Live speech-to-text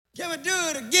Can we do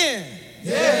it again?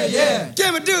 Yeah, yeah.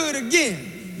 Can we do it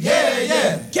again? Yeah,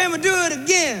 yeah. Can we do it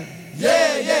again?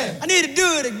 Yeah, yeah. I need to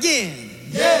do it again.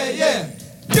 Yeah, yeah.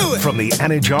 Do it. From the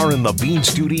Anajar and Levine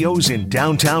Studios in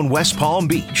downtown West Palm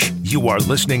Beach, you are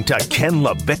listening to Ken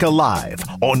LaVicka Live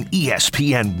on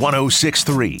ESPN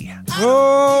 106.3.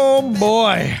 Oh,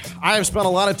 boy. I have spent a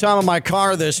lot of time in my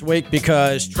car this week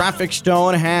because traffic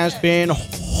stone has been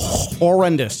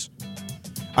horrendous.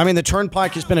 I mean, the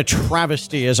turnpike has been a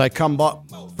travesty as I come up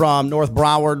from North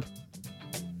Broward,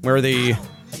 where the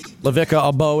LaVicka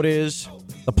abode is,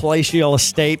 the palatial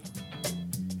estate.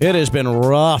 It has been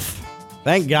rough.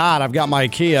 Thank God I've got my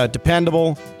Kia.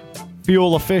 Dependable,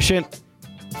 fuel efficient,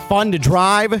 fun to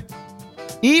drive.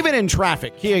 Even in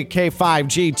traffic, Kia K5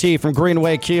 GT from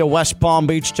Greenway Kia, West Palm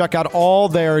Beach. Check out all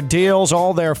their deals,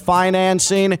 all their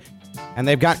financing. And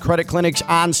they've got credit clinics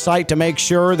on site to make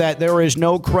sure that there is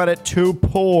no credit too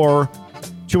poor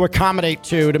to accommodate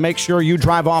to make sure you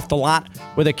drive off the lot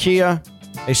with a Kia,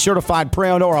 a certified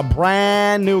pre-owned or a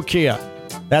brand new Kia.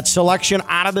 That selection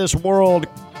out of this world.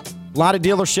 A lot of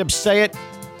dealerships say it.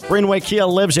 Greenway Kia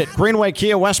lives it. Greenway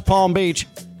Kia, West Palm Beach.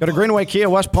 Go to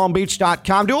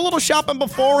greenwaykiawestpalmbeach.com. Do a little shopping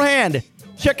beforehand.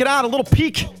 Check it out, a little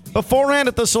peek beforehand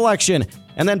at the selection.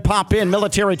 And then pop in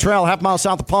Military Trail, half mile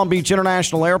south of Palm Beach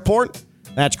International Airport.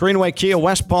 That's Greenway Kia,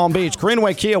 West Palm Beach.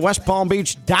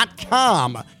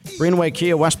 greenwaykiawestpalmbeach.com. Greenway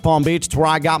Kia, West Palm Beach. It's where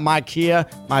I got my Kia,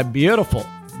 my beautiful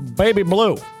baby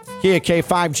blue Kia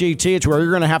K5 GT. It's where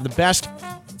you're going to have the best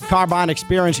car buying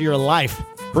experience of your life.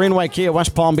 Greenway Kia,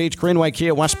 West Palm Beach.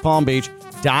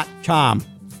 greenwaykiawestpalmbeach.com.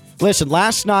 Listen,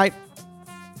 last night,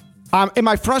 am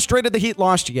I frustrated the Heat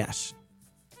lost? Yes.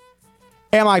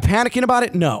 Am I panicking about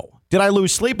it? No. Did I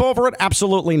lose sleep over it?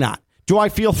 Absolutely not. Do I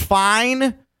feel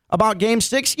fine about Game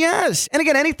 6? Yes. And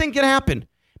again, anything can happen.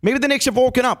 Maybe the Knicks have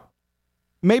woken up.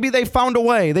 Maybe they found a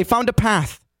way. They found a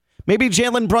path. Maybe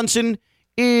Jalen Brunson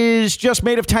is just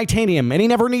made of titanium and he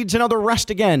never needs another rest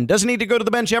again. Doesn't need to go to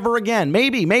the bench ever again.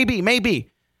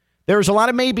 Maybe. There's a lot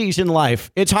of maybes in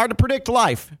life. It's hard to predict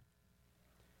life.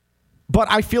 But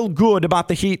I feel good about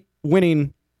the Heat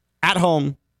winning at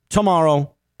home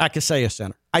tomorrow at Kaseya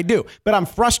Center. I do. But I'm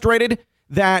frustrated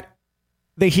that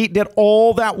the Heat did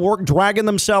all that work dragging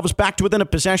themselves back to within a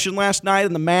possession last night,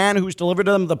 and the man who's delivered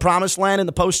them the promised land in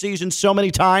the postseason so many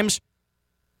times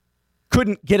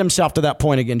couldn't get himself to that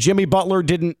point again. Jimmy Butler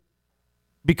didn't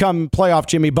become playoff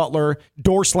Jimmy Butler,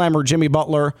 door slammer Jimmy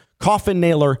Butler, coffin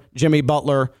nailer Jimmy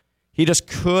Butler. He just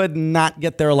could not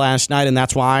get there last night, and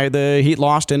that's why the Heat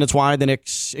lost, and it's why the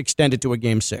Knicks extended to a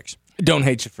Game 6. Don't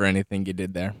hate you for anything you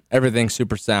did there. Everything's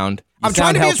super sound. I'm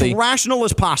trying to be as rational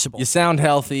as possible. You sound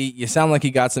healthy. You sound like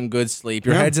you got some good sleep.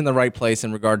 Your head's in the right place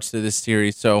in regards to this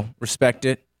series, so respect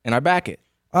it, and I back it.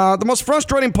 The most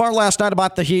frustrating part last night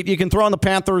about the Heat, you can throw in the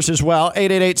Panthers as well,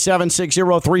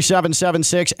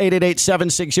 888-760-3776,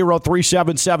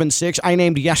 888-760-3776. I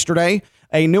named yesterday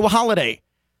a new holiday.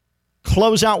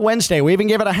 Closeout Wednesday. We even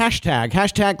gave it a hashtag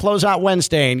Closeout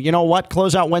Wednesday. And you know what?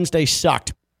 Closeout Wednesday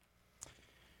sucked.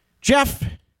 Jeff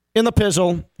in the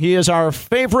Pizzle. He is our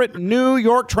favorite New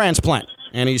York transplant.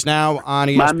 And he's now on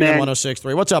ESPN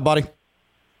 106.3. What's up, buddy?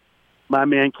 My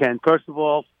man, Ken. First of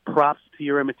all, props to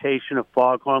your imitation of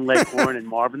Foghorn Leghorn and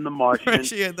Marvin the Martian.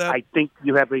 Appreciate that. I think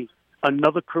you have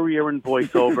another career in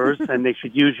voiceovers, and they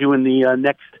should use you in the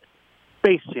next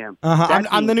Space Jam.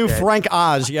 I'm the new Frank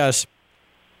Oz, yes.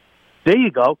 There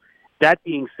you go. That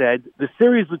being said, the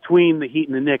series between the Heat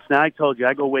and the Knicks, now I told you,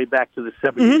 I go way back to the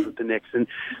 70s with the Knicks, and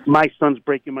my son's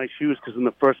breaking my shoes because in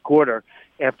the first quarter,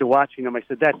 after watching them, I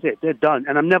said, that's it, they're done.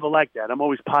 And I'm never like that. I'm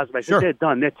always positive. I said, They're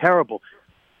done. They're terrible.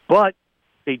 But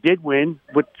they did win.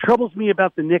 What troubles me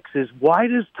about the Knicks is, why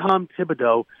does Tom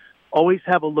Thibodeau always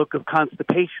have a look of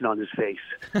constipation on his face?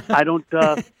 I don't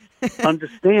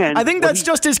understand. I think that's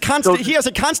just his he has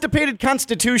a constipated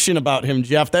constitution about him,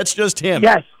 Jeff. That's just him.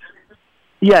 Yes.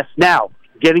 Now,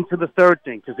 getting to the third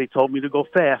thing, because they told me to go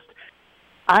fast.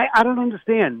 I don't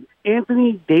understand.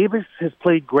 Anthony Davis has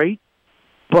played great,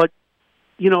 but,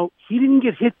 he didn't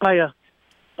get hit by a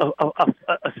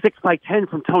 6x10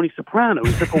 from Tony Soprano.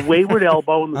 He took a wayward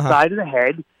elbow on the side of the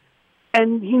head,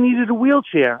 and he needed a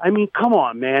wheelchair. I mean, come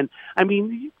on, man. I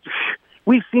mean,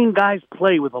 we've seen guys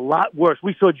play with a lot worse.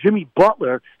 We saw Jimmy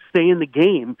Butler stay in the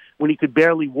game when he could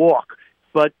barely walk.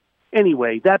 But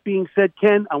anyway, that being said,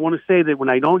 Ken, I want to say that when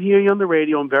I don't hear you on the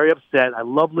radio, I'm very upset. I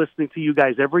love listening to you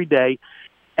guys every day.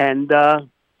 And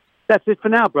that's it for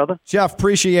now, brother. Jeff,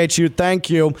 appreciate you. Thank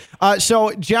you.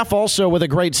 So, Jeff, also with a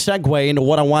great segue into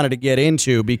what I wanted to get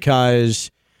into, because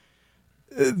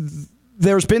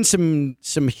there's been some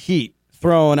heat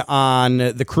thrown on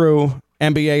the crew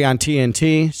NBA on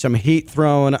TNT. Some heat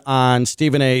thrown on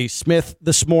Stephen A. Smith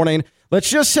this morning. Let's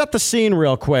just set the scene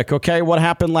real quick, okay? What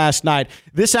happened last night?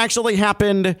 This actually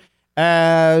happened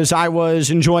as I was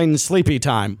enjoying sleepy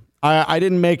time. I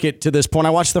didn't make it to this point. I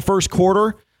watched the first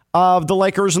quarter of the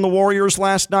Lakers and the Warriors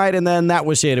last night, and then that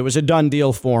was it. It was a done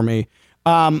deal for me.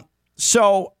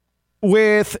 So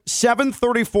with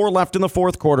 7:34 left in the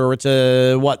fourth quarter, it's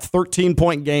a,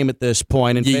 13-point game at this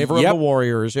point in favor of the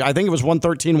Warriors. I think it was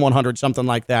 113-100, something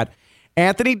like that.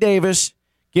 Anthony Davis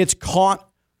gets caught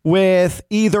with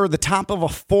either the top of a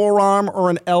forearm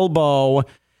or an elbow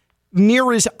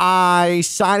near his eye,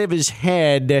 side of his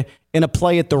head, in a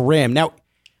play at the rim. Now,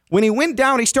 when he went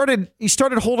down, he started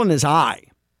holding his eye.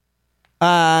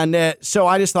 And so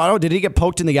I just thought, did he get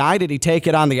poked in the eye? Did he take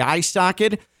it on the eye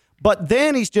socket? But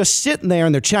then he's just sitting there,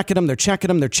 and they're checking him. They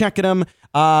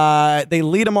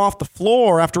lead him off the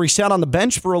floor after he sat on the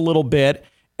bench for a little bit.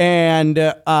 And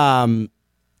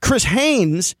Chris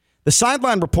Haynes, the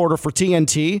sideline reporter for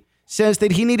TNT, says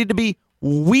that he needed to be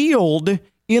wheeled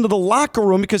into the locker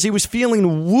room because he was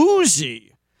feeling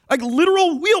woozy, like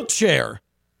literal wheelchair.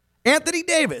 Anthony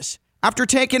Davis, after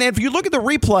taking it, if you look at the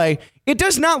replay, it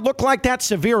does not look like that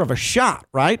severe of a shot,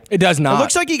 right? It does not. It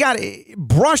looks like he got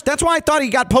brushed. That's why I thought he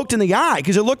got poked in the eye,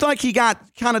 because it looked like he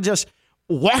got kind of just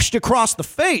washed across the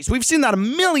face. We've seen that a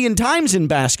million times in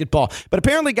basketball, but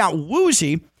apparently got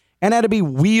woozy and had to be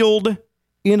wheeled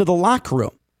into the locker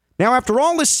room. Now, after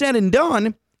all is said and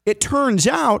done, it turns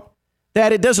out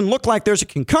that it doesn't look like there's a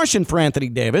concussion for Anthony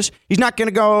Davis. He's not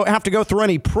going to have to go through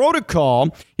any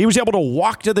protocol. He was able to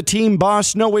walk to the team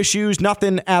bus, no issues,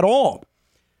 nothing at all.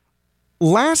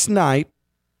 Last night,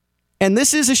 and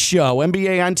this is a show,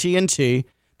 NBA on TNT,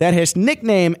 that has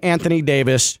nicknamed Anthony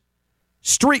Davis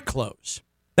Street Clothes.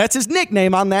 That's his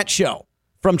nickname on that show.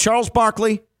 From Charles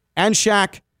Barkley and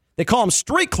Shaq, they call him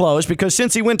Street Clothes because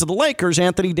since he went to the Lakers,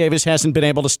 Anthony Davis hasn't been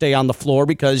able to stay on the floor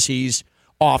because he's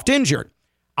oft injured.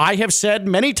 I have said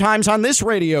many times on this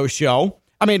radio show,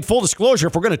 full disclosure,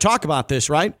 if we're going to talk about this,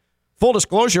 right? Full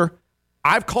disclosure,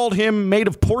 I've called him made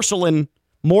of porcelain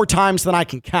more times than I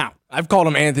can count. I've called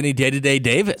him Anthony Day-to-Day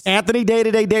Davis. Anthony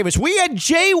Day-to-Day Davis. We had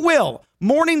Jay Will,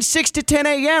 morning 6 to 10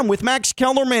 a.m. with Max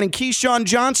Kellerman and Keyshawn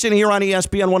Johnson here on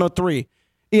ESPN 103,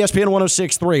 ESPN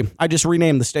 106.3. I just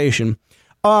renamed the station.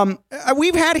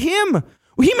 We've had him.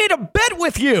 He made a bet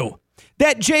with you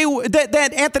that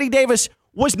Anthony Davis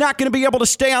was not going to be able to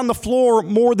stay on the floor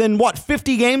more than,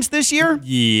 50 games this year?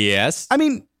 Yes.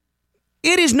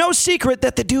 It is no secret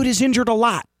that the dude is injured a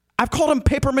lot. I've called him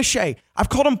paper mache. I've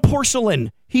called him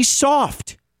porcelain. He's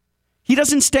soft. He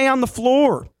doesn't stay on the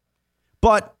floor.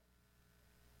 But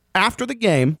after the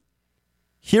game,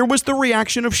 here was the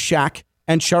reaction of Shaq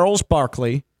and Charles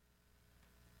Barkley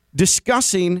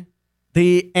discussing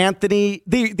the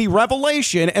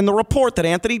revelation and the report that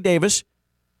Anthony Davis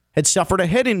had suffered a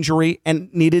head injury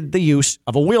and needed the use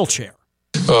of a wheelchair.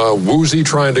 Woozy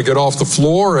trying to get off the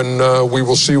floor, and we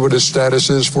will see what his status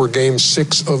is for Game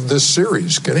 6 of this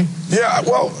series. Kenny? Yeah,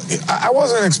 well, I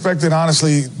wasn't expecting,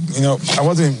 honestly, I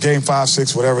wasn't in Game 5,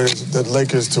 6, whatever it is, the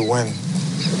Lakers to win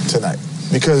tonight.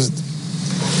 Because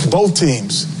both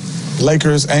teams,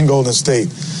 Lakers and Golden State,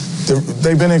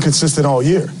 they've been inconsistent all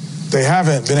year. They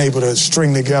haven't been able to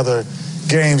string together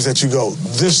games that you go,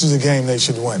 this is a game they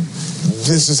should win.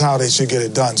 This is how they should get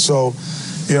it done. So,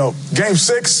 Game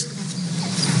 6,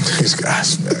 these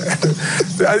guys, man.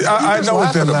 I know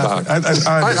what they're laughing about.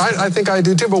 I think I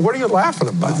do too, but what are you laughing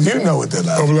about? You know what they're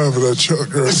laughing I'm laughing at Chuck.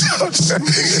 I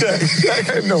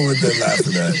know what they're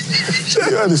laughing at.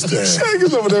 You understand? Shaq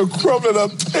is over there crumbling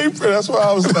up paper. That's why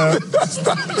I was laughing.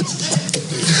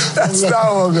 That's not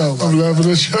how I'm going. I'm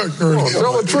laughing at Chuck.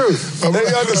 Tell the truth. They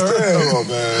understand. Come on,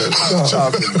 man.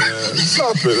 Stop it, man.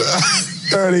 Stop it.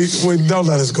 30, don't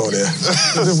let us go there.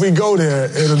 If we go there,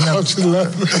 it'll never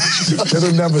stop.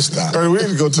 It'll never stop. We need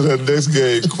to go to that next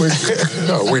game quickly.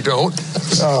 No, we don't.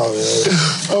 Oh,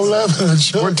 man. I'm laughing at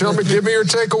Chuck. Well, give me your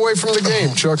takeaway from the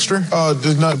game, Chuckster.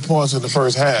 There's nothing points in the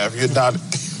first half. You're not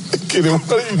kidding. What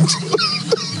are you doing?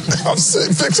 I'm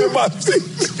fixing my seat.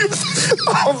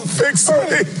 I'm fixing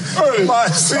my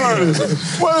seat.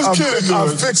 What is Kenny doing?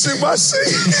 I'm fixing my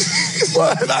seat.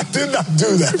 What? I did not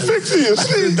do that. You're fixing your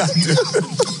seat. I did not do that.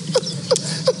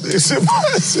 Fixing my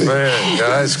seat. Man,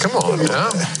 guys, come on now.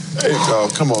 Hey,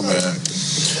 come on, man.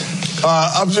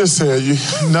 I'm just saying,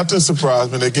 nothing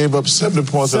surprised me. They gave up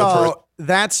 70 points in the first. So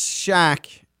that's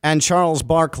Shaq and Charles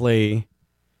Barkley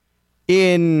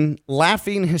in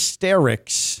laughing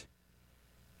hysterics.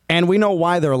 And we know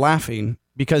why they're laughing,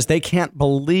 because they can't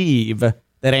believe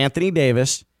that Anthony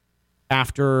Davis,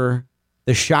 after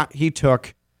the shot he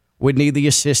took, would need the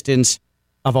assistance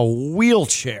of a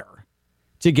wheelchair.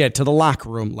 to get to the locker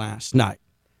room last night.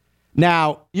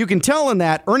 Now, you can tell in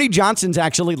that Ernie Johnson's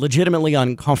actually legitimately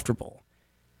uncomfortable.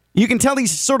 You can tell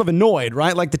he's sort of annoyed,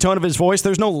 right? Like the tone of his voice.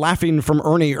 There's no laughing from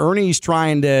Ernie. Ernie's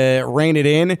trying to rein it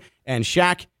in, and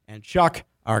Shaq and Chuck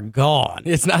are gone.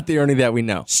 It's not the Ernie that we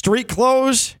know. Street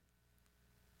clothes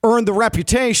earned the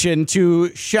reputation to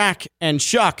Shaq and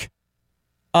Chuck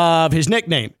of his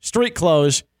nickname, Street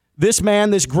Clothes. This man,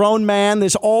 this grown man,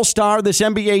 this all-star, this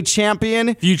NBA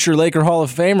champion. Future Laker Hall of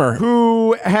Famer.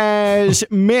 Who has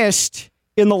missed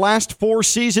in the last 4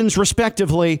 seasons,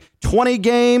 respectively, 20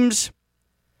 games,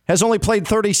 has only played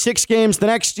 36 games the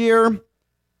next year,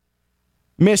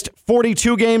 missed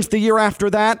 42 games the year after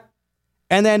that,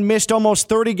 and then missed almost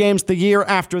 30 games the year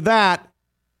after that.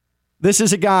 This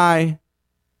is a guy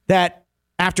that,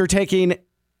 after taking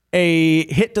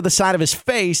a hit to the side of his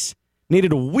face,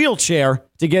 needed a wheelchair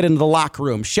to get into the locker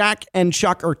room. Shaq and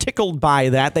Chuck are tickled by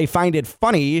that. They find it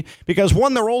funny because,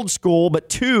 1, they're old school, but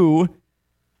 2,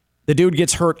 the dude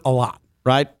gets hurt a lot,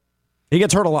 right? He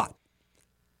gets hurt a lot.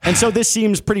 And so this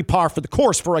seems pretty par for the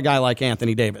course for a guy like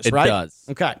Anthony Davis, right? It does.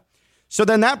 Okay. So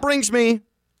then that brings me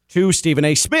to Stephen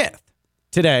A. Smith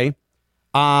today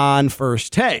on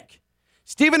First Take.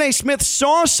 Stephen A. Smith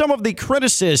saw some of the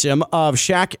criticism of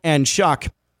Shaq and Chuck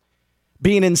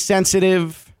being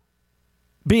insensitive,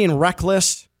 being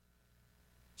reckless.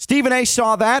 Stephen A.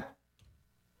 saw that,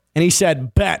 and he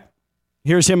said, bet.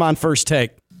 Here's him on First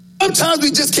Take. Sometimes we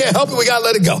just can't help it. We got to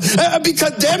let it go.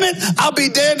 Because, damn it, I'll be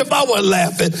damned if I wasn't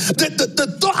laughing.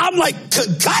 I'm like,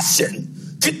 concussion?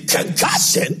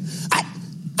 Concussion?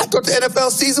 I thought the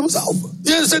NFL season was over.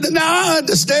 You understand? Now, I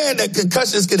understand that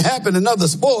concussions can happen in other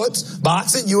sports,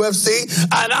 boxing, UFC.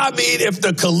 And I mean, if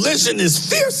the collision is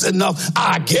fierce enough,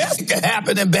 I guess it can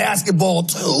happen in basketball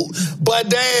too. But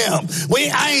damn,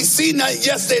 I ain't seen nothing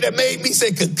yesterday that made me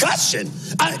say concussion.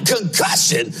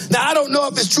 Concussion? Now, I don't know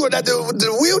if it's true that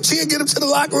the wheelchair get him to the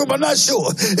locker room. I'm not sure.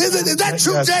 Is that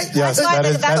true, yes, Jay? Yes,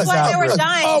 that's why they were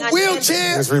dying. A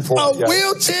wheelchair?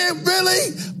 Wheelchair?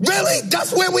 Really? Really?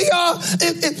 That's where we are?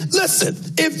 Listen,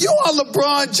 if you are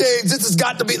LeBron James, this has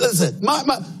got to be. Listen,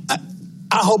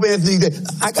 I hope Anthony Davis.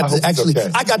 I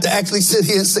got to actually sit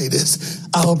here and say this.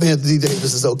 I hope Anthony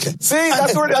Davis is okay. See,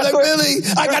 that's where really.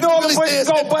 I got no to really place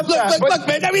to go but that. Look,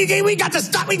 man. I mean, we got to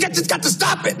stop. We just got to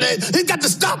stop it, man. We got to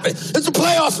stop it. It's the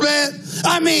playoffs, man.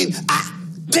 I mean,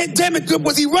 damn it,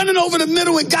 was he running over the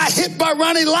middle and got hit by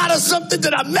Ronnie Lott or something?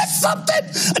 Did I miss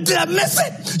something? Did I miss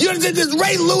it? You know, is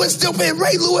Ray Lewis still playing?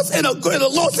 Ray Lewis in a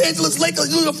Los Angeles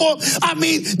Lakers uniform? I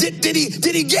mean, did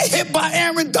he get hit by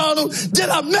Aaron Donald? Did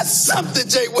I miss something,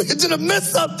 Jay Williams? Did I miss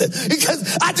something?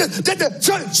 Because I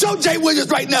just show Jay Williams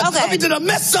right now. Okay. I mean, did I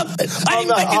miss something? I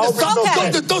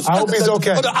hope he's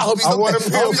okay. I hope he's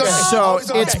okay. So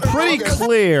it's pretty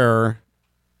clear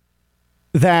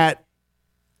that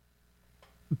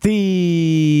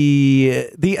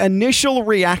the initial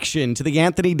reaction to the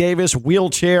Anthony Davis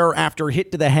wheelchair after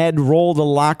hit to the head roll to the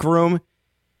locker room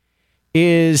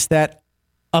is that,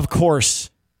 of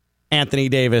course, Anthony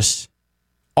Davis,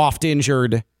 oft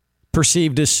injured,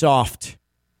 perceived as soft,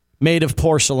 made of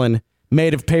porcelain,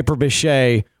 made of paper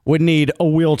mache, would need a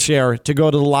wheelchair to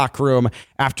go to the locker room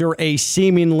after a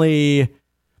seemingly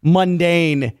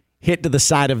mundane hit to the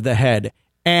side of the head.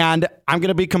 And I'm going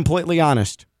to be completely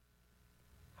honest.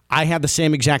 I had the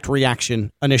same exact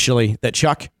reaction initially that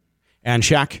Chuck and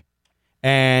Shaq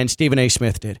and Stephen A.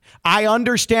 Smith did. I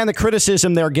understand the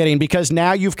criticism they're getting because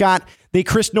now you've got the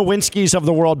Chris Nowinskis of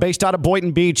the world based out of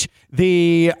Boynton Beach,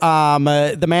 the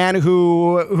man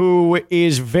who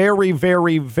is very,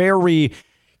 very, very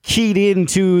keyed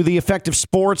into the effect of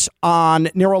sports on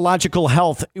neurological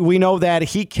health. We know that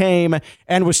he came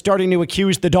and was starting to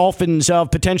accuse the Dolphins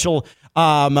of potential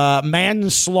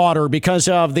manslaughter because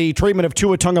of the treatment of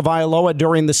Tua Tagovailoa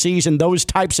during the season. Those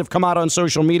types have come out on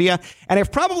social media and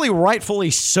have probably rightfully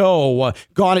so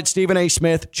gone at Stephen A.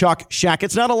 Smith, Chuck, Shaq.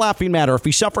 It's not a laughing matter. If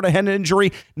he suffered a head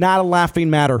injury, not a laughing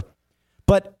matter.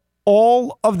 But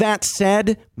all of that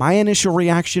said, my initial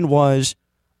reaction was,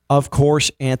 of course,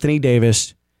 Anthony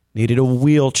Davis needed a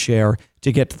wheelchair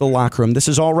to get to the locker room. This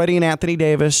is already an Anthony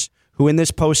Davis who in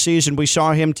this postseason, we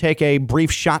saw him take a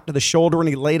brief shot to the shoulder and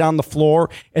he laid on the floor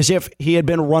as if he had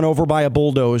been run over by a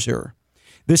bulldozer.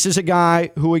 This is a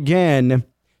guy who, again,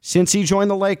 since he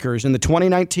joined the Lakers in the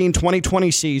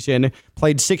 2019-2020 season,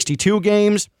 played 62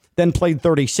 games, then played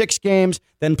 36 games,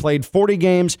 then played 40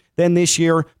 games, then this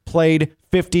year played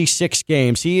 56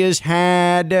 games. He has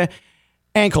had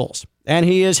ankles, and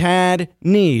he has had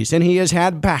knees, and he has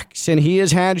had backs, and he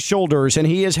has had shoulders, and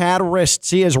he has had wrists.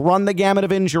 He has run the gamut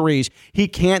of injuries. He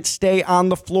can't stay on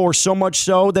the floor, so much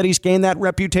so that he's gained that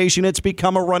reputation. It's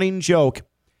become a running joke.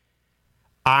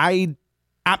 I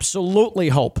absolutely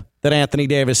hope that Anthony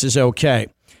Davis is okay.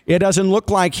 It doesn't look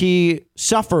like he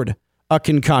suffered a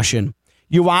concussion.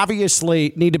 You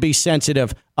obviously need to be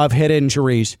sensitive of head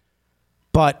injuries,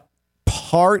 but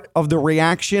part of the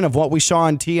reaction of what we saw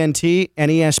on TNT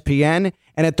and ESPN,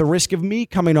 and at the risk of me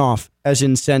coming off as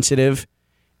insensitive,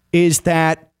 is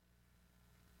that,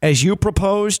 as you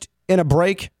proposed in a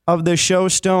break of the show,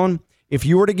 Stone, if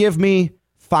you were to give me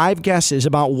 5 guesses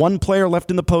about one player left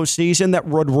in the postseason that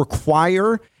would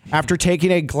require, after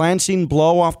taking a glancing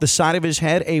blow off the side of his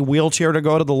head, a wheelchair to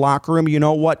go to the locker room, you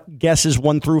know what guesses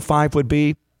 1 through 5 would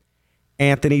be?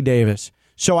 Anthony Davis.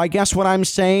 So I guess what I'm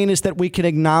saying is that we can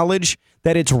acknowledge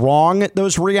that it's wrong,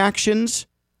 those reactions,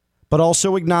 but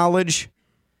also acknowledge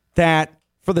that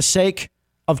for the sake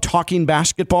of talking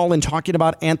basketball and talking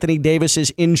about Anthony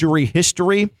Davis's injury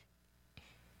history,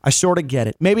 I sort of get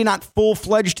it. Maybe not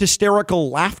full-fledged hysterical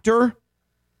laughter,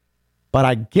 but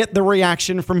I get the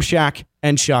reaction from Shaq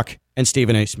and Chuck and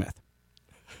Stephen A. Smith.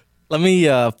 Let me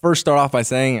first start off by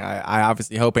saying I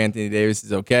obviously hope Anthony Davis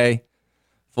is okay,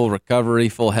 full recovery,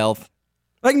 full health.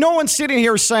 Like, no one's sitting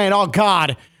here saying, oh,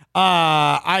 God,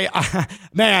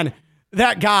 man,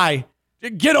 that guy,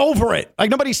 get over it. Like,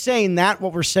 nobody's saying that.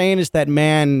 What we're saying is that,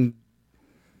 man,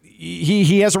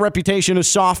 he has a reputation as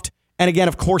soft. And again,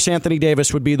 of course, Anthony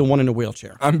Davis would be the one in a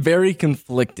wheelchair. I'm very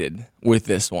conflicted with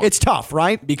this one. It's tough,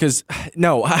 right? Because,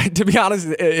 no, to be honest,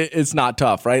 it's not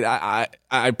tough, right?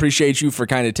 I appreciate you for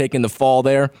kind of taking the fall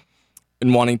there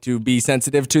and wanting to be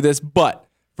sensitive to this. But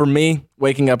for me,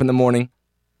 waking up in the morning,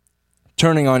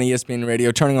 turning on ESPN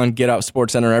radio, turning on Get Up,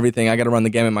 Sports Center, everything, I got to run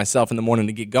the gamut myself in the morning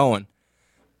to get going.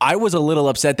 I was a little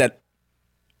upset that,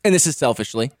 and this is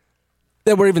selfishly,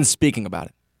 that we're even speaking about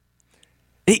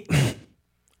it.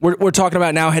 We're talking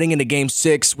about now heading into Game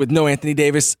 6 with no Anthony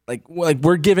Davis. Like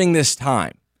we're giving this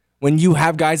time. When you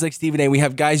have guys like Stephen A., we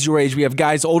have guys your age, we have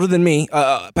guys older than me,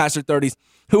 past their 30s,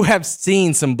 who have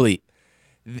seen some bleep.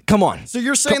 Come on. So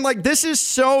you're saying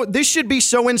this should be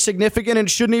so insignificant and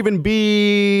shouldn't even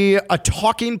be a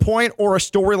talking point or a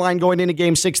storyline going into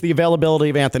Game 6, the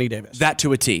availability of Anthony Davis. That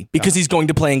to a T, because he's going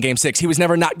to play in Game 6. He was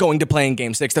never not going to play in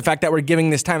Game 6. The fact that we're giving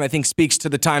this time, I think, speaks to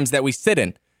the times that we sit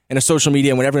in a social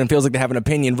media when everyone feels like they have an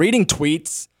opinion. Reading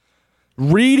tweets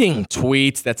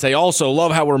that say, also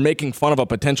love how we're making fun of a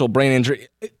potential brain injury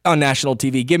on national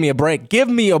TV. Give me a break. Give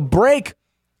me a break.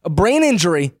 A brain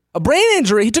injury.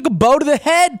 He took a bow to the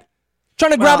head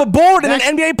trying to grab a board in an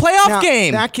NBA playoff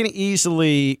game. That can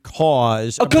easily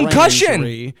cause a concussion. Brain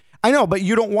injury. I know, but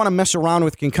you don't want to mess around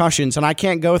with concussions, and I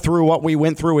can't go through what we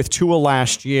went through with Tua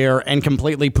last year and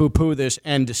completely poo-poo this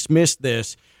and dismiss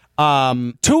this.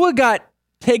 Tua got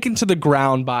taken to the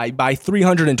ground by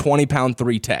 320-pound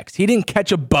 3-techs. He didn't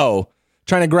catch a bow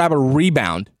trying to grab a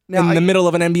rebound in the middle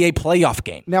of an NBA playoff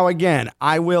game. Now, again,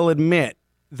 I will admit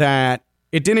that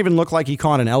it didn't even look like he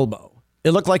caught an elbow.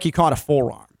 It looked like he caught a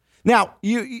forearm. Now,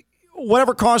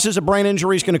 whatever causes a brain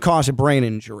injury is going to cause a brain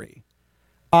injury.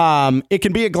 It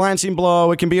can be a glancing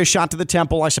blow. It can be a shot to the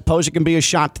temple. I suppose it can be a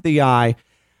shot to the eye.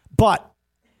 But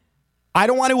I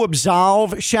don't want to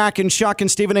absolve Shaq and Chuck and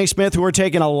Stephen A. Smith, who are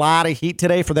taking a lot of heat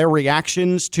today for their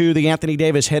reactions to the Anthony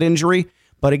Davis head injury.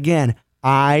 But again,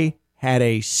 I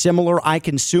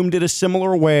consumed it a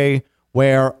similar way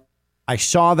where I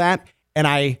saw that and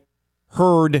I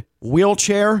heard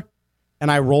wheelchair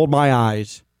and I rolled my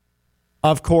eyes.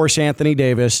 Of course, Anthony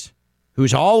Davis,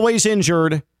 who's always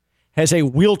injured, has a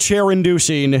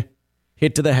wheelchair-inducing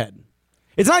hit to the head.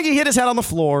 It's not like he hit his head on the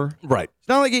floor. Right. It's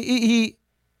not like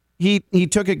he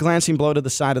took a glancing blow to the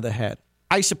side of the head.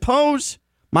 I suppose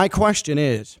my question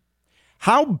is,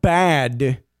 how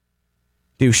bad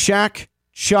do Shaq,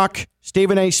 Chuck,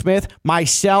 Stephen A. Smith,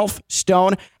 myself,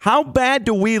 Stone, how bad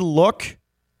do we look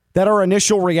that our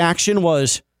initial reaction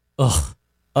was, ugh,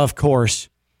 of course,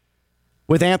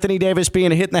 with Anthony Davis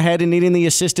being hit in the head and needing the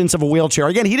assistance of a wheelchair?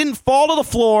 Again, he didn't fall to the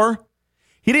floor.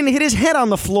 He didn't hit his head on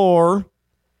the floor.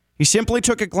 He simply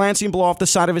took a glancing blow off the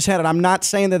side of his head. And I'm not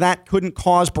saying that couldn't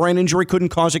cause brain injury, couldn't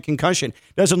cause a concussion.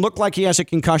 Doesn't look like he has a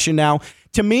concussion now.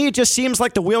 To me, it just seems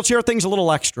like the wheelchair thing's a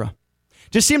little extra.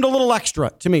 Just seemed a little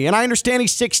extra to me. And I understand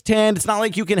he's 6'10". It's not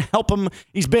like you can help him.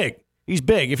 He's big.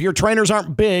 If your trainers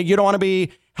aren't big, you don't want to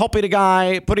be helping a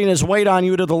guy, putting his weight on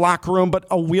you to the locker room. But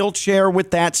a wheelchair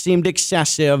with that seemed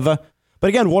excessive. But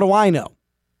again, what do I know?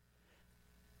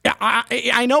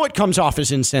 I know it comes off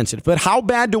as insensitive, but how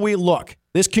bad do we look?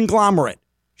 This conglomerate,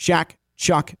 Shaq,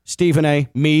 Chuck, Stephen A.,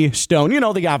 me, Stone,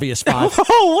 the obvious 5.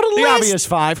 Oh, what a list. The obvious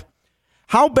 5.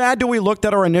 How bad do we look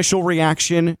that our initial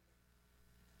reaction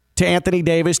to Anthony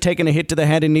Davis taking a hit to the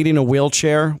head and needing a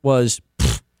wheelchair was,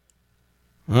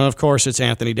 of course, it's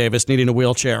Anthony Davis needing a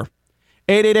wheelchair.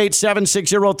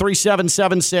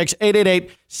 888-760-3776.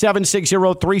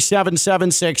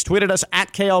 888-760-3776. Tweeted us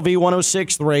at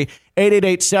KLV1063.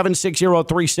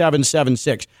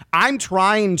 888-760-3776. I'm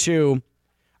trying to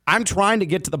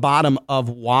get to the bottom of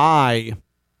why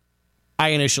I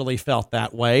initially felt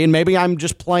that way. And maybe I'm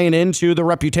just playing into the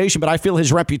reputation, but I feel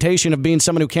his reputation of being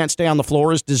someone who can't stay on the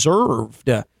floor is deserved.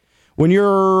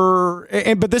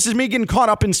 But this is me getting caught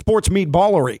up in sports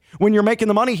meatballery. When you're making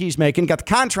the money he's making, got the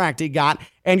contract he got,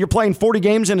 and you're playing 40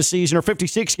 games in a season or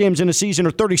 56 games in a season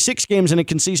or 36 games in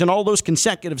a season, all those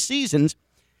consecutive seasons,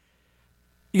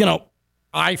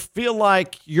 I feel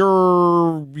like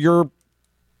you're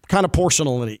kind of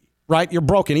porcelain, right? You're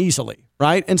broken easily,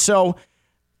 right? And so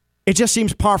it just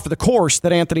seems par for the course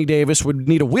that Anthony Davis would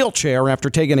need a wheelchair after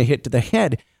taking a hit to the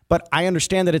head. But I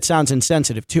understand that it sounds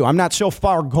insensitive, too. I'm not so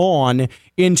far gone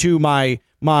into my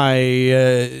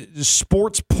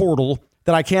sports portal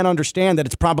that I can't understand that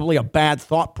it's probably a bad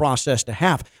thought process to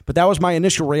have. But that was my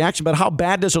initial reaction. But how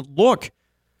bad does it look?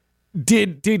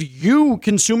 Did you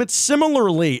consume it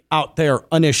similarly out there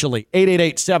initially?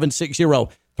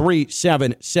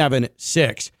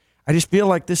 888-760-3776. I just feel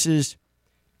like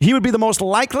he would be the most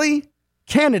likely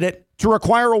candidate to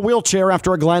require a wheelchair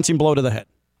after a glancing blow to the head.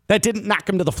 That didn't knock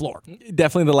him to the floor.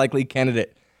 Definitely the likely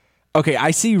candidate. Okay,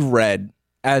 I see red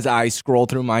as I scroll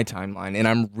through my timeline, and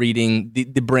I'm reading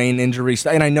the brain injury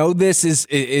stuff. And I know this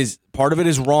is part of it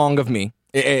is wrong of me.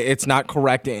 It's not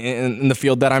correct in the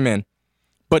field that I'm in.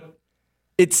 But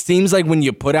it seems like when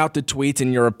you put out the tweets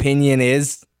and your opinion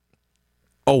is,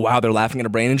 oh, wow, they're laughing at a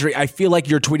brain injury, I feel like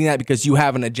you're tweeting that because you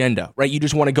have an agenda, right? You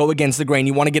just want to go against the grain.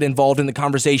 You want to get involved in the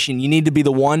conversation. You need to be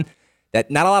the one that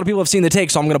not a lot of people have seen the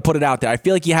take, so I'm going to put it out there. I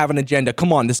feel like you have an agenda.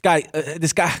 Come on, this guy,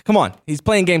 come on. He's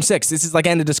playing Game 6. This is like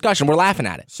end of discussion. We're laughing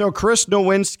at it. So Chris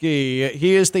Nowinski,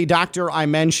 he is the doctor I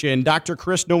mentioned. Dr.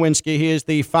 Chris Nowinski, he is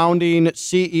the founding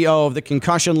CEO of the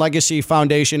Concussion Legacy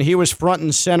Foundation. He was front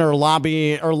and center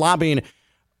lobbying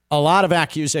a lot of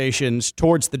accusations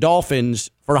towards the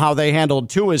Dolphins for how they handled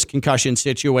Tua's concussion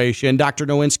situation. Dr.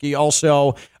 Nowinski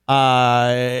also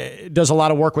does a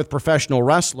lot of work with professional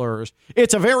wrestlers.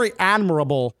 It's a very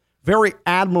admirable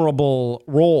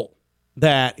role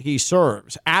that he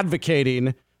serves,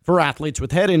 advocating for athletes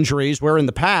with head injuries, where in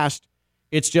the past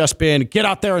it's just been get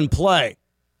out there and play.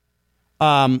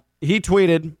 He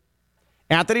tweeted,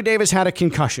 Anthony Davis had a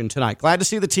concussion tonight. Glad to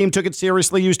see the team took it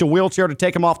seriously, used a wheelchair to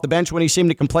take him off the bench when he seemed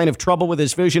to complain of trouble with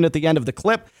his vision at the end of the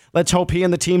clip. Let's hope he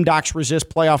and the team docs resist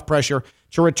playoff pressure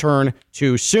to return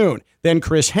too soon. Then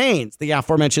Chris Haynes, the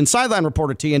aforementioned sideline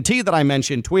reporter TNT that I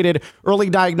mentioned, tweeted,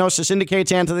 early diagnosis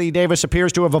indicates Anthony Davis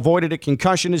appears to have avoided a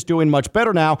concussion, is doing much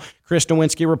better now. Chris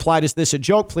Nowinski replied, is this a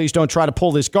joke? Please don't try to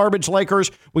pull this garbage,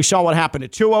 Lakers. We saw what happened to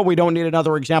Tua. We don't need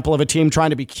another example of a team trying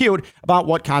to be cute about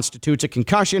what constitutes a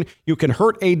concussion. You can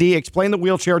hurt AD. Explain the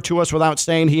wheelchair to us without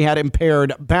saying he had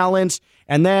impaired balance.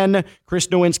 And then Chris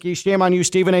Nowinski, shame on you,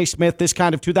 Stephen A. Smith. This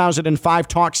kind of 2005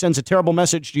 talk sends a terrible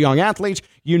message to young athletes.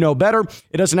 You know better.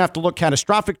 It doesn't have to look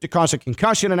catastrophic to cause a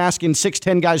concussion, and asking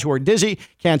 6'10 guys who are dizzy,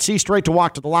 can't see straight to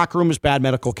walk to the locker room is bad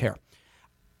medical care.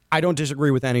 I don't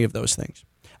disagree with any of those things.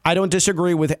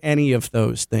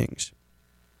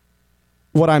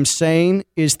 What I'm saying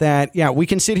is that, yeah, we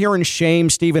can sit here and shame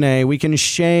Stephen A. We can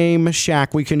shame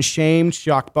Shaq. We can shame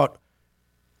Chuck, but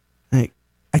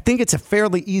I think it's a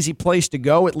fairly easy place to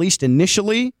go, at least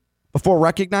initially, before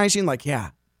recognizing, like, yeah,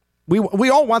 we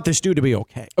all want this dude to be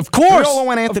okay. Of course. We all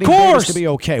want Anthony Davis to be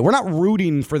okay. We're not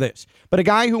rooting for this. But a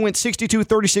guy who went 62,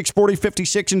 36, 40,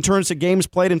 56 in terms of games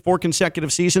played in 4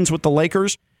 consecutive seasons with the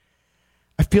Lakers,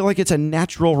 I feel like it's a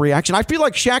natural reaction. I feel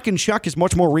like Shaq and Chuck is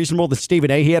much more reasonable than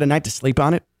Stephen A. He had a night to sleep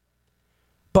on it.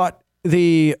 But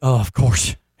of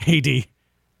course, AD,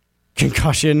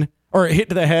 concussion, or hit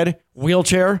to the head,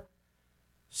 wheelchair,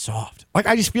 soft. Like,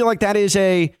 I just feel like that is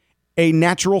a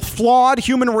natural, flawed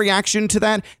human reaction to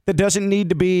that doesn't need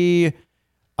to be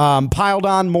piled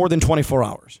on more than 24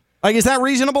 hours. Like, is that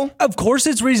reasonable? Of course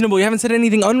it's reasonable. You haven't said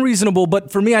anything unreasonable,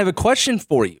 but for me, I have a question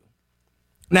for you.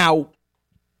 Now,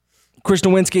 Chris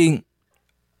Nowinski,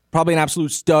 probably an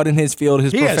absolute stud in his field,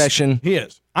 his profession. He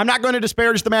is. I'm not going to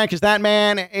disparage the man because that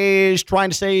man is trying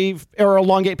to save or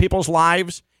elongate people's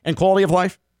lives and quality of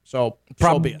life. So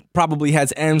probably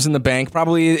has M's in the bank.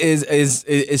 Probably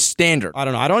is standard. I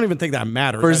don't know. I don't even think that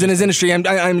matters. Whereas in his industry,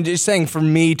 I'm just saying, for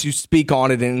me to speak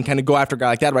on it and kind of go after a guy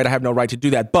like that, right? I have no right to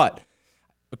do that. But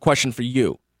a question for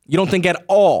you: you don't think at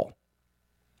all,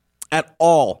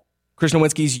 Chris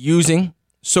Nowinski's using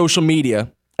social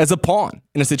media as a pawn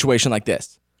in a situation like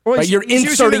this? Well, right? You're he's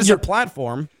inserting using it as your a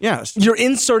platform. Yes. You're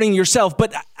inserting yourself,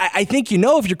 but I think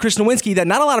if you're Chris Nowinski, that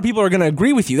not a lot of people are going to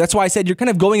agree with you. That's why I said you're kind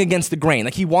of going against the grain.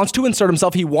 Like, he wants to insert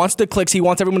himself. He wants the clicks. He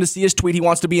wants everyone to see his tweet. He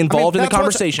wants to be involved in the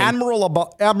conversation. That's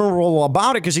what's admirable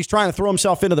about it, because he's trying to throw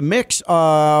himself into the mix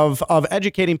of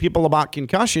educating people about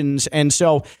concussions. And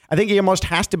so I think he almost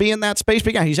has to be in that space.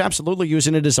 But yeah, he's absolutely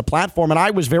using it as a platform. And I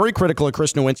was very critical of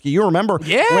Chris Nowinski. You remember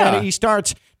when he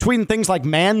starts tweeting things like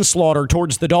manslaughter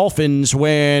towards the Dolphins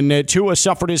when Tua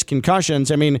suffered his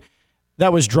concussions. I mean,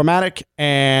 that was dramatic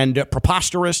and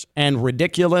preposterous and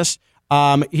ridiculous.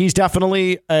 He's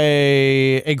definitely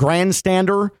a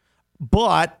grandstander,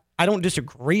 but I don't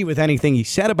disagree with anything he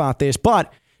said about this.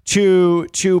 But to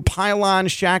pile on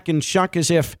Shaq and Chuck as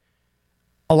if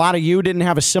a lot of you didn't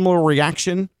have a similar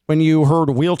reaction when you heard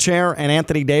wheelchair and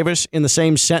Anthony Davis in the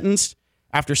same sentence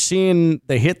after seeing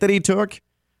the hit that he took,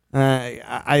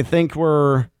 I think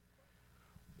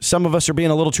some of us are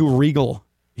being a little too regal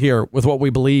here with what we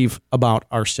believe about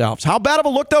ourselves. How bad of a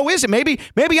look, though, is it? Maybe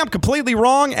I'm completely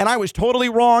wrong, and I was totally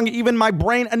wrong, even my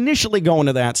brain initially going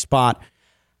to that spot.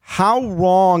 How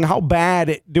wrong, how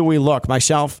bad do we look?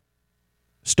 Myself,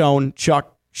 Stone,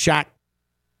 Chuck, Shaq,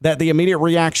 that the immediate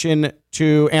reaction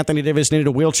to Anthony Davis needed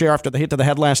a wheelchair after the hit to the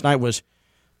head last night was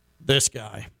this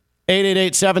guy.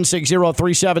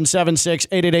 888-760-3776,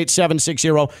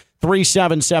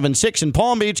 888-760-3776. In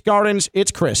Palm Beach Gardens,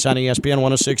 it's Chris on ESPN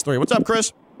 106.3. What's up,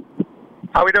 Chris?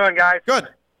 How we doing, guys? Good.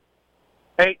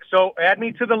 Hey, so add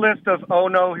me to the list of, oh,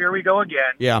 no, here we go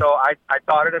again. Yeah. So I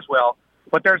thought it as well.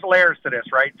 But there's layers to this,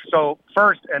 right? So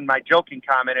first, and my joking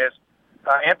comment is,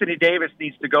 Anthony Davis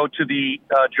needs to go to the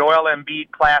Joel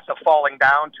Embiid class of falling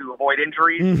down to avoid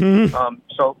injuries,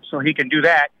 so he can do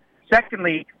that.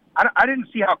 Secondly, I didn't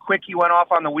see how quick he went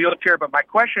off on the wheelchair, but my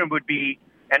question would be,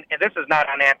 and this is not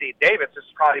on Anthony Davis, this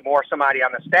is probably more somebody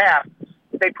on the staff,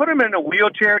 they put him in a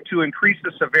wheelchair to increase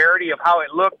the severity of how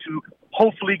it looked to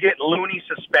hopefully get Looney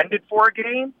suspended for a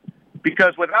game,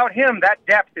 because without him, that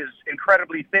depth is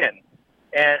incredibly thin,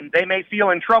 and they may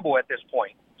feel in trouble at this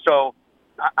point. So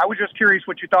I was just curious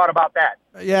what you thought about that.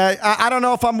 Yeah, I don't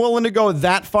know if I'm willing to go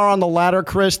that far on the ladder,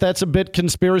 Chris. That's a bit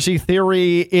conspiracy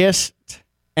theory-ist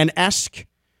and esque.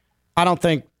 I don't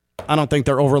think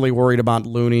they're overly worried about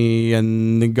Looney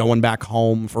and going back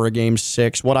home for a game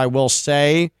 6. What I will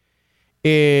say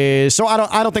is, so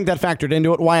I don't think that factored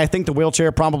into it. Why I think the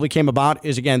wheelchair probably came about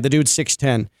is, again, the dude's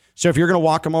 6'10". So if you're going to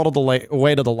walk him all the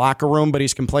way to the locker room, but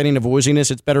he's complaining of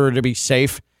wooziness, it's better to be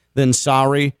safe than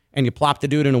sorry. And you plop the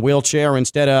dude in a wheelchair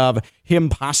instead of him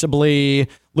possibly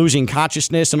losing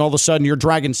consciousness, and all of a sudden you're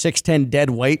dragging 6'10" dead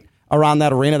weight around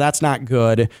that arena. That's not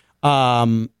good.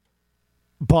 But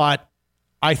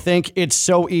I think it's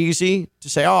so easy to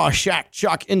say, oh, Shaq,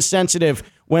 Chuck, insensitive,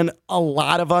 when a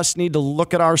lot of us need to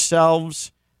look at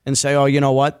ourselves and say, oh, you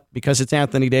know what? Because it's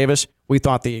Anthony Davis, we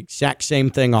thought the exact same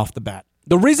thing off the bat.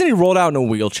 The reason he rolled out in a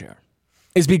wheelchair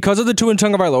is because of the Tua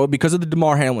Tagovailoa, because of the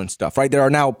DeMar Hamlin stuff, right? There are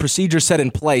now procedures set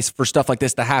in place for stuff like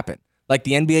this to happen. Like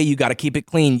the NBA, you got to keep it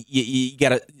clean. You got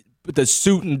to put the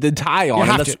suit and the tie on.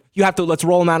 You have to. Let's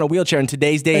roll him out in a wheelchair in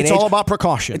today's day and age. It's all about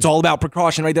precaution. It's all about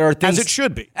precaution, right? There are things. As it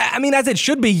should be. I mean, as it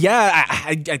should be, yeah.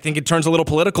 I think it turns a little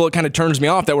political. It kind of turns me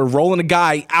off that we're rolling a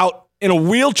guy out in a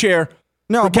wheelchair.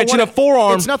 No, catching a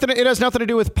forearm. It has nothing to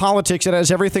do with politics. It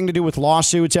has everything to do with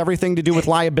lawsuits, everything to do with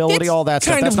liability, all that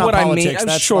stuff. That's not politics. I mean.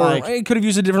 That's sure, like, I could have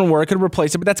used a different word. I could have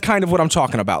replaced it, but that's kind of what I'm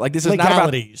talking about. Like, this is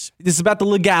legalities. This is about the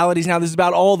legalities now. This is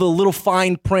about all the little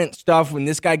fine print stuff when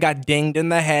this guy got dinged in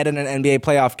the head in an NBA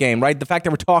playoff game, right? The fact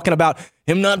that we're talking about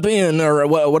him not being, or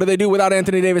what do they do without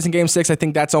Anthony Davis in Game 6? I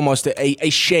think that's almost a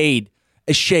shade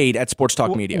at Sports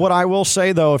Talk Media. What I will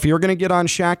say, though, if you're going to get on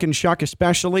Shaq and Chuck,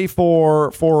 especially for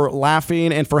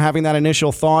laughing and for having that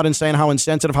initial thought and saying how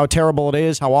insensitive, how terrible it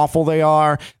is, how awful they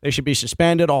are, they should be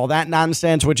suspended, all that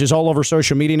nonsense, which is all over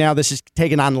social media now. This is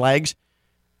taking on legs,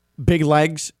 big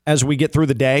legs, as we get through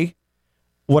the day.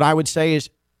 What I would say is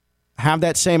have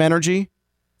that same energy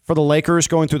for the Lakers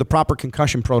going through the proper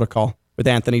concussion protocol with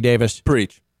Anthony Davis.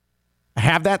 Preach.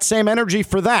 Have that same energy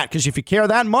for that, because if you care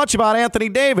that much about Anthony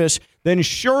Davis, then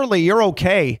surely you're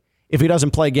okay if he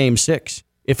doesn't play Game 6,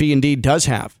 if he indeed does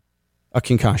have a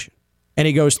concussion, and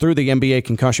he goes through the NBA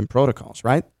concussion protocols,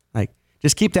 right? Like,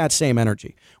 just keep that same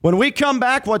energy. When we come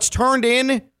back, what's turned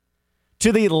in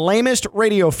to the lamest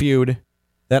radio feud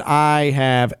that I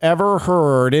have ever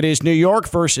heard, it is New York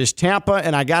versus Tampa,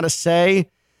 and I got to say,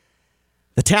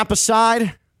 the Tampa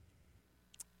side,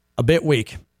 a bit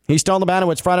weak. He's Stone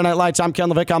Labanowitz, Friday Night Lights. I'm Ken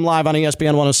LaVicka. I'm live on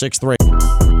ESPN 106.3.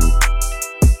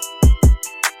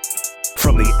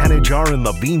 From the Anajar and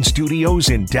Levine Studios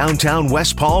in downtown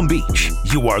West Palm Beach.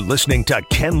 You are listening to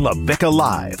Ken LaVicka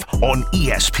Live on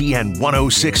ESPN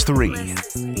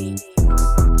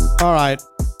 106.3. All right.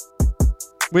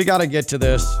 We got to get to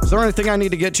this. Is there anything I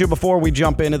need to get to before we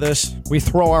jump into this? We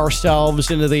throw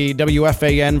ourselves into the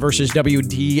WFAN versus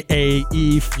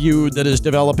WDAE feud that is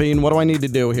developing. What do I need to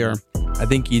do here? I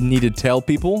think you need to tell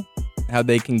people how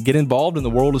they can get involved in the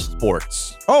world of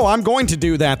sports. Oh, I'm going to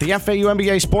do that. The FAU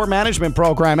MBA Sport Management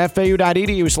Program,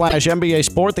 FAU.edu/MBA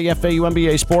Sport, the FAU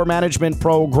MBA Sport Management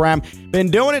Program. Been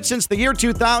doing it since the year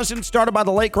 2000, started by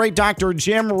the late, great Dr.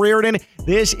 Jim Reardon.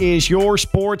 This is your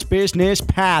sports business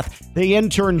path. The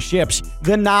internships,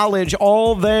 the knowledge,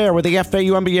 all there with the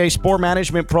FAU MBA Sport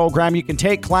Management Program. You can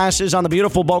take classes on the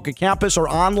beautiful Boca campus or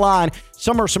online.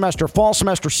 Summer semester, fall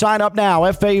semester, sign up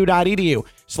now.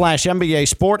 FAU.edu/MBA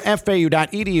Sport,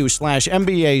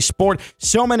 FAU.edu/MBA Sport.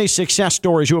 So many success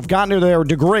stories who have gotten to their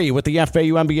degree with the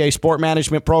FAU MBA Sport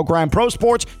Management Program. Pro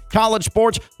sports, college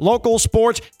sports, local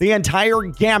sports, the entire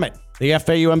gamut. The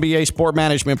FAU MBA Sport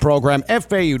Management Program,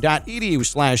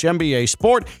 FAU.edu/MBA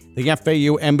Sport, the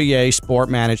FAU MBA Sport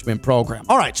Management Program.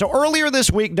 All right, so earlier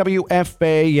this week,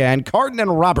 WFAN, Carton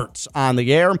and Roberts on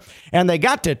the air, and they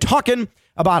got to talking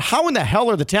about how in the hell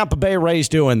are the Tampa Bay Rays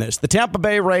doing this. The Tampa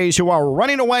Bay Rays, who are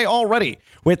running away already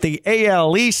with the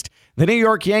AL East. The New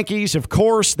York Yankees, of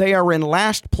course, they are in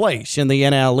last place in the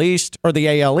NL East, or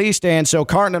the AL East. And so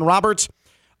Carton and Roberts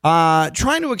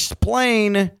trying to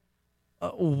explain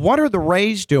what are the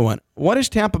Rays doing? What is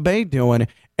Tampa Bay doing?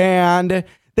 And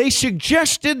they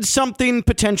suggested something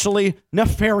potentially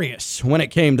nefarious when it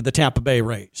came to the Tampa Bay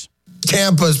Rays.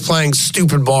 Tampa's playing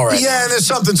stupid ball right now. Yeah, there's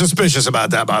something suspicious about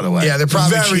that, by the way. Yeah, they're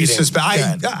probably very cheating.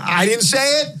 I didn't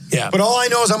say it, but all I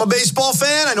know is I'm a baseball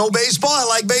fan. I know baseball. I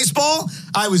like baseball.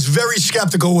 I was very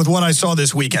skeptical with what I saw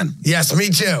this weekend. Yes, me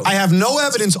too. I have no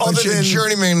evidence other than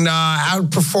journeyman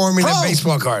outperforming the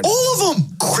baseball card. All of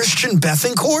them. Christian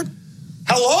Bethancourt?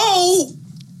 Hello?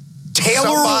 Taylor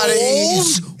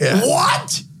Rolls? Yeah.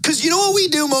 What? Because you know what we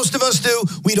do, most of us do?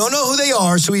 We don't know who they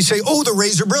are, so we say, oh, the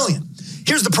Rays are brilliant.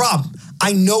 Here's the problem.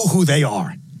 I know who they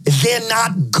are. They're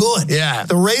not good. Yeah.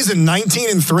 The Rays are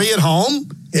 19-3 at home.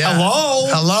 Yeah.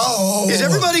 Hello? Is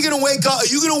everybody going to wake up? Are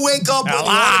you going to wake up with the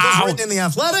articles written in The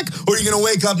Athletic, or are you going to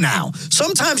wake up now?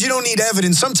 Sometimes you don't need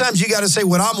evidence. Sometimes you got to say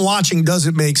what I'm watching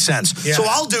doesn't make sense. Yeah. So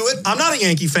I'll do it. I'm not a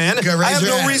Yankee fan. Okay, I have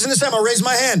no reason to say. I'm going to raise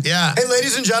my hand. Yeah. Hey,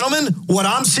 ladies and gentlemen, what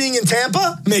I'm seeing in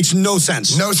Tampa makes no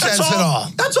sense. No sense at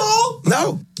all. That's all.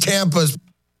 No. Tampa's.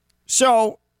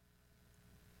 So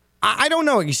I don't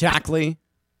know exactly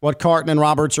what Carton and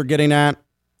Roberts are getting at.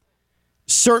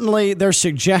 Certainly, they're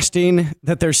suggesting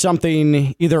that there's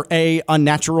something either A,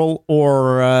 unnatural,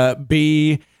 or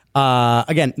B,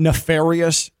 again,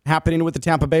 nefarious happening with the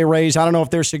Tampa Bay Rays. I don't know if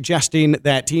they're suggesting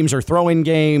that teams are throwing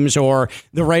games or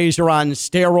the Rays are on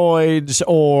steroids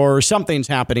or something's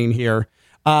happening here.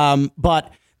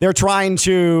 But they're trying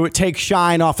to take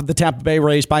shine off of the Tampa Bay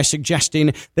Rays by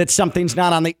suggesting that something's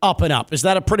not on the up and up. Is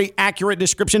that a pretty accurate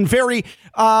description? Very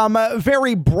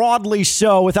broadly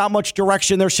so, without much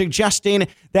direction. They're suggesting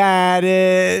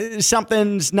that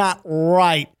something's not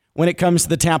right when it comes to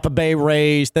the Tampa Bay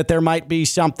Rays, that there might be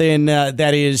something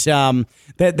that is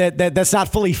that's not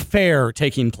fully fair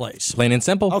taking place. Plain and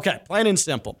simple. Okay, plain and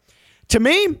simple. To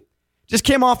me, just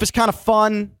came off as kind of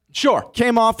fun. Sure.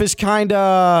 Came off as kind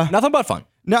of... Nothing but fun.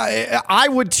 No, I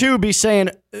would too be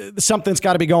saying something's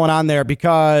got to be going on there,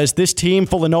 because this team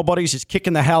full of nobodies is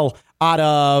kicking the hell out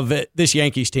of this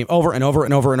Yankees team over and over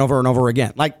and over and over and over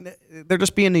again. Like, they're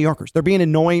just being New Yorkers. They're being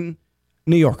annoying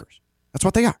New Yorkers. That's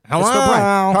what they are. That's their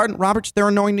brand. Carton, Roberts, they're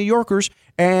annoying New Yorkers,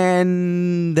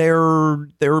 and they're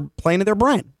playing to their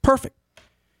brand. Perfect.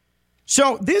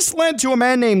 So this led to a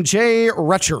man named Jay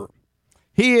Retcher.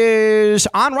 He is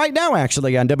on right now,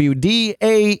 actually, on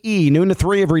WDAE, noon to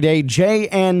 3 every day, J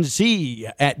and Z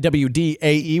at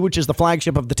WDAE, which is the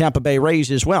flagship of the Tampa Bay Rays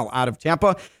as well, out of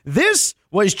Tampa. This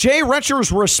was Jay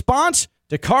Retcher's response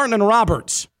to Carton and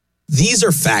Roberts. These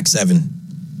are facts, Evan.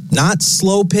 Not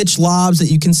slow pitch lobs that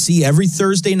you can see every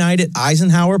Thursday night at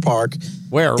Eisenhower Park.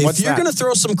 Where? What's If you're that? going to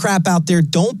throw some crap out there,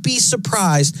 don't be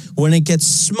surprised when it gets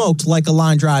smoked like a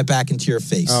line drive back into your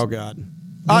face. Oh, God.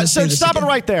 So stop it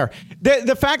right there.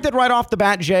 The fact that right off the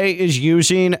bat, Jay is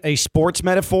using a sports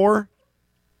metaphor,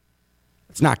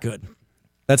 it's not good.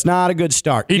 That's not a good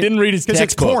start. He didn't read his textbook.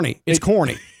 It's corny. It's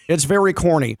corny. It's very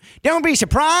corny. Don't be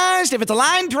surprised if it's a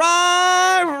line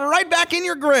drive right back in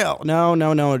your grill.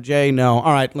 No, Jay, no.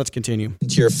 All right, let's continue.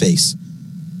 Into your face.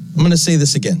 I'm going to say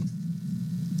this again.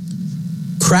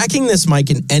 Cracking this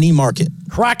mic in any market.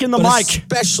 Cracking the but mic.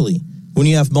 Especially when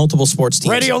you have multiple sports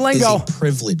teams. Radio lingo. Is a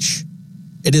privilege.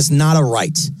 It is not a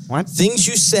right. What? Things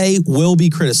you say will be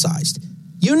criticized.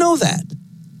 You know that.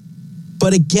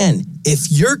 But again,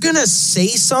 if you're going to say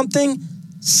something,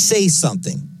 say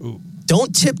something. Ooh.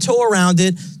 Don't tiptoe around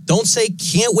it. Don't say,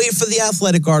 can't wait for the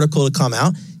Athletic article to come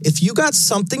out. If you got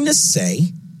something to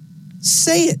say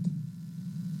it.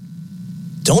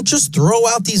 Don't just throw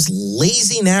out these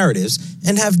lazy narratives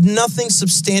and have nothing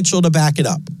substantial to back it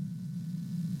up.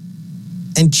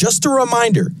 And just a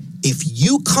reminder, if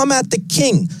you come at the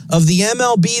king of the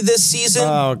MLB this season,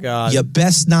 oh God, you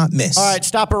best not miss. All right,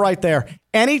 stop it right there.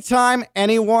 Anytime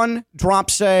anyone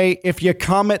drops if you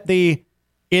come at the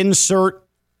insert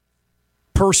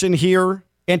person here,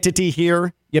 entity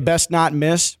here, you best not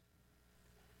miss.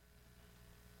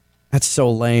 That's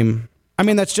so lame. I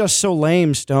mean, that's just so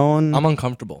lame, Stone. I'm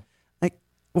uncomfortable. Like,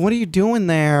 what are you doing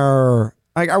there?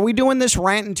 Like, are we doing this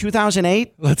rant in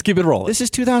 2008? Let's keep it rolling. This is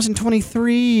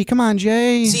 2023. Come on,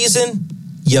 Jay. Season,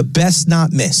 you best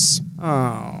not miss.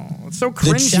 Oh, it's so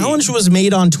cringy. The challenge was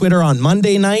made on Twitter on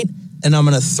Monday night, and I'm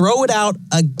going to throw it out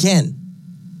again.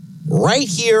 Right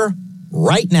here,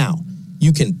 right now.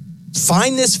 You can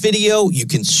find this video. You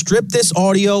can strip this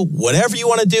audio, whatever you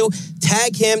want to do.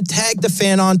 Tag him, tag the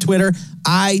fan on Twitter.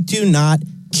 I do not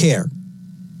care.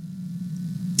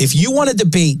 If you want to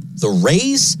debate the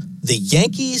Rays, the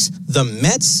Yankees, the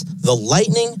Mets, the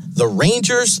Lightning, the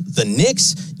Rangers, the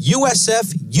Knicks,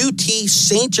 USF, UT,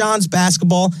 St. John's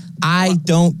basketball, I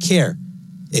don't care.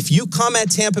 If you come at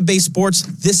Tampa Bay sports,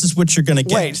 this is what you're going to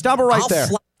get. Wait, stop it right there.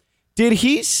 Did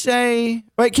he say...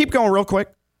 Wait, keep going real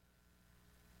quick.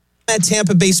 At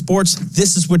Tampa Bay sports,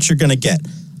 this is what you're going to get.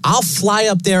 I'll fly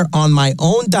up there on my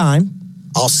own dime.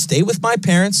 I'll stay with my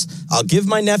parents. I'll give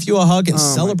my nephew a hug and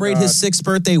celebrate his 6th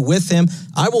birthday with him.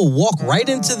 I will walk right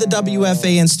into the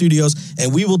WFAN studios,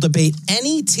 and we will debate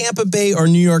any Tampa Bay or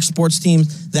New York sports team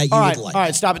that you would like. All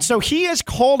right, stop it. So he has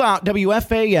called out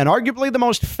WFAN, arguably the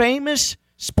most famous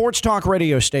sports talk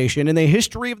radio station in the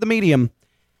history of the medium,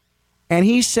 and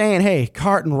he's saying, hey,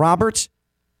 Carton Roberts,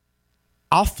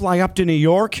 I'll fly up to New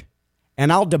York, and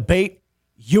I'll debate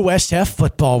USF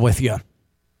football with you.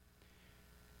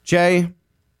 Jay,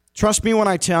 trust me when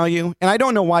I tell you, and I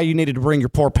don't know why you needed to bring your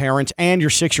poor parents and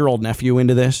your 6-year-old nephew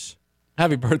into this.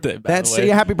 Happy birthday, by the way.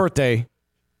 Yeah, happy birthday.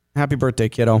 Happy birthday,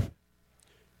 kiddo.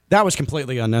 That was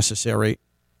completely unnecessary.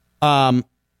 Not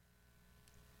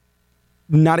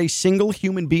a single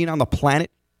human being on the planet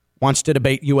wants to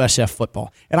debate USF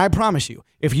football. And I promise you,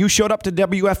 if you showed up to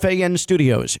WFAN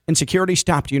studios and security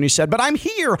stopped you and you said, but I'm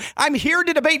here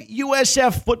to debate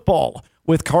USF football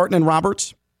with Carton and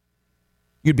Roberts,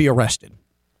 you'd be arrested.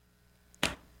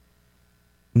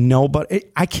 No, but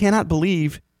I cannot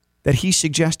believe that he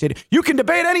suggested you can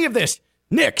debate any of this.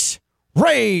 Knicks,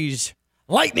 Rays,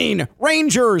 Lightning,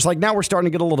 Rangers. Like, now we're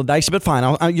starting to get a little dicey, but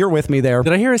fine. You're with me there.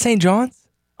 Did I hear a St. John's?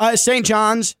 St.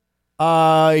 John's,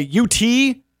 UT.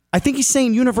 I think he's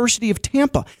saying University of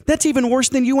Tampa. That's even worse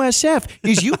than USF.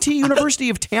 Is UT University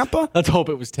of Tampa? Let's hope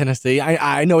it was Tennessee.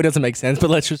 I know it doesn't make sense, but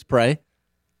let's just pray.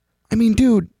 I mean,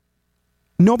 dude,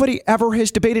 nobody ever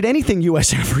has debated anything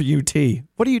USF or UT.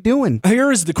 What are you doing? Here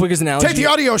is the quickest analogy. Take the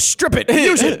audio, strip it,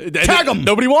 use it, tag them.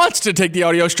 Nobody wants to take the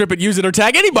audio, strip it, use it, or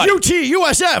tag anybody. UT,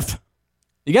 USF.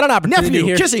 You got an opportunity Nephew,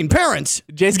 here. kissing parents.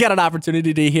 Jay's got an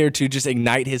opportunity here to just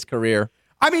ignite his career.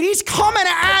 I mean, he's coming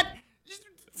at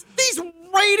these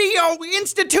radio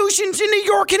institutions in New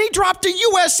York, and he dropped a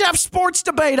USF sports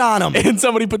debate on him. And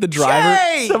somebody put the driver.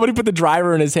 Jay! Somebody put the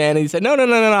driver in his hand, and he said, "No,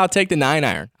 I'll take the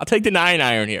 9-iron. I'll take the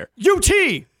 9-iron here."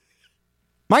 UT,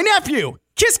 my nephew,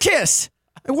 kiss.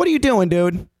 What are you doing,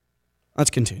 dude? Let's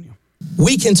continue.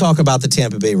 We can talk about the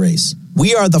Tampa Bay Rays.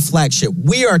 We are the flagship.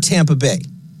 We are Tampa Bay.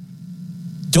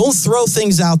 Don't throw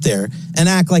things out there and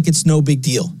act like it's no big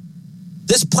deal.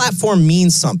 This platform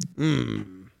means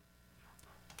something.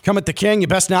 Come at the king, you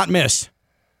best not miss.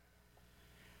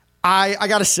 I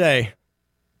got to say,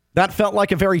 that felt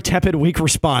like a very tepid, weak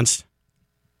response.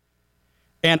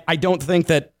 And I don't think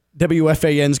that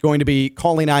WFAN is going to be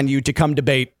calling on you to come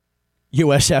debate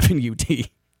USF and UT.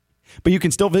 But you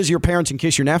can still visit your parents and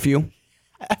kiss your nephew.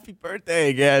 Happy birthday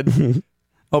again.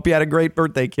 Hope you had a great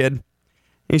birthday, kid.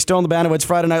 He's still in the band. It's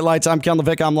Friday Night Lights. I'm Ken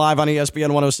LaVicka. I'm live on ESPN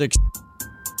 106.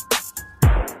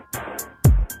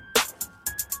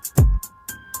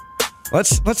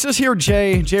 Let's just hear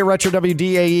Jay Retro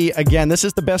WDAE again. This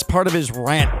is the best part of his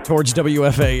rant towards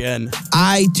WFAN.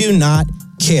 I do not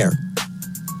care.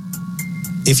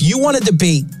 If you want to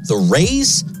debate the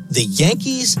Rays, the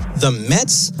Yankees, the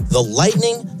Mets, the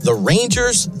Lightning, the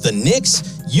Rangers, the Knicks,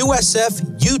 USF,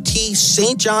 UT,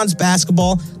 St. John's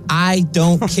basketball, I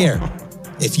don't care.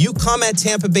 If you come at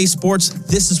Tampa Bay Sports,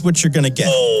 this is what you're going to get.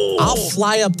 I'll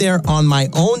fly up there on my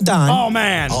own dime. Oh,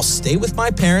 man. I'll stay with my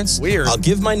parents. Weird. I'll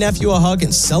give my nephew a hug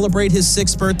and celebrate his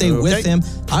 6th birthday with him.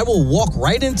 I will walk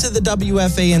right into the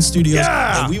WFAN studios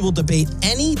and we will debate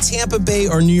any Tampa Bay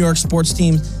or New York sports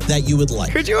team that you would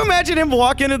like. Could you imagine him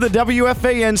walk into the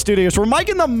WFAN studios where Mike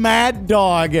and the Mad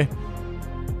Dog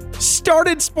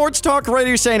started Sports Talk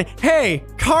Radio saying, hey,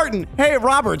 Carton, hey,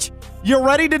 Roberts, you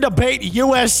ready to debate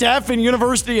USF and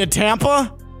University of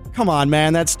Tampa? Come on,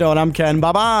 man. That's Stone. I'm Ken.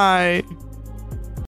 Bye-bye.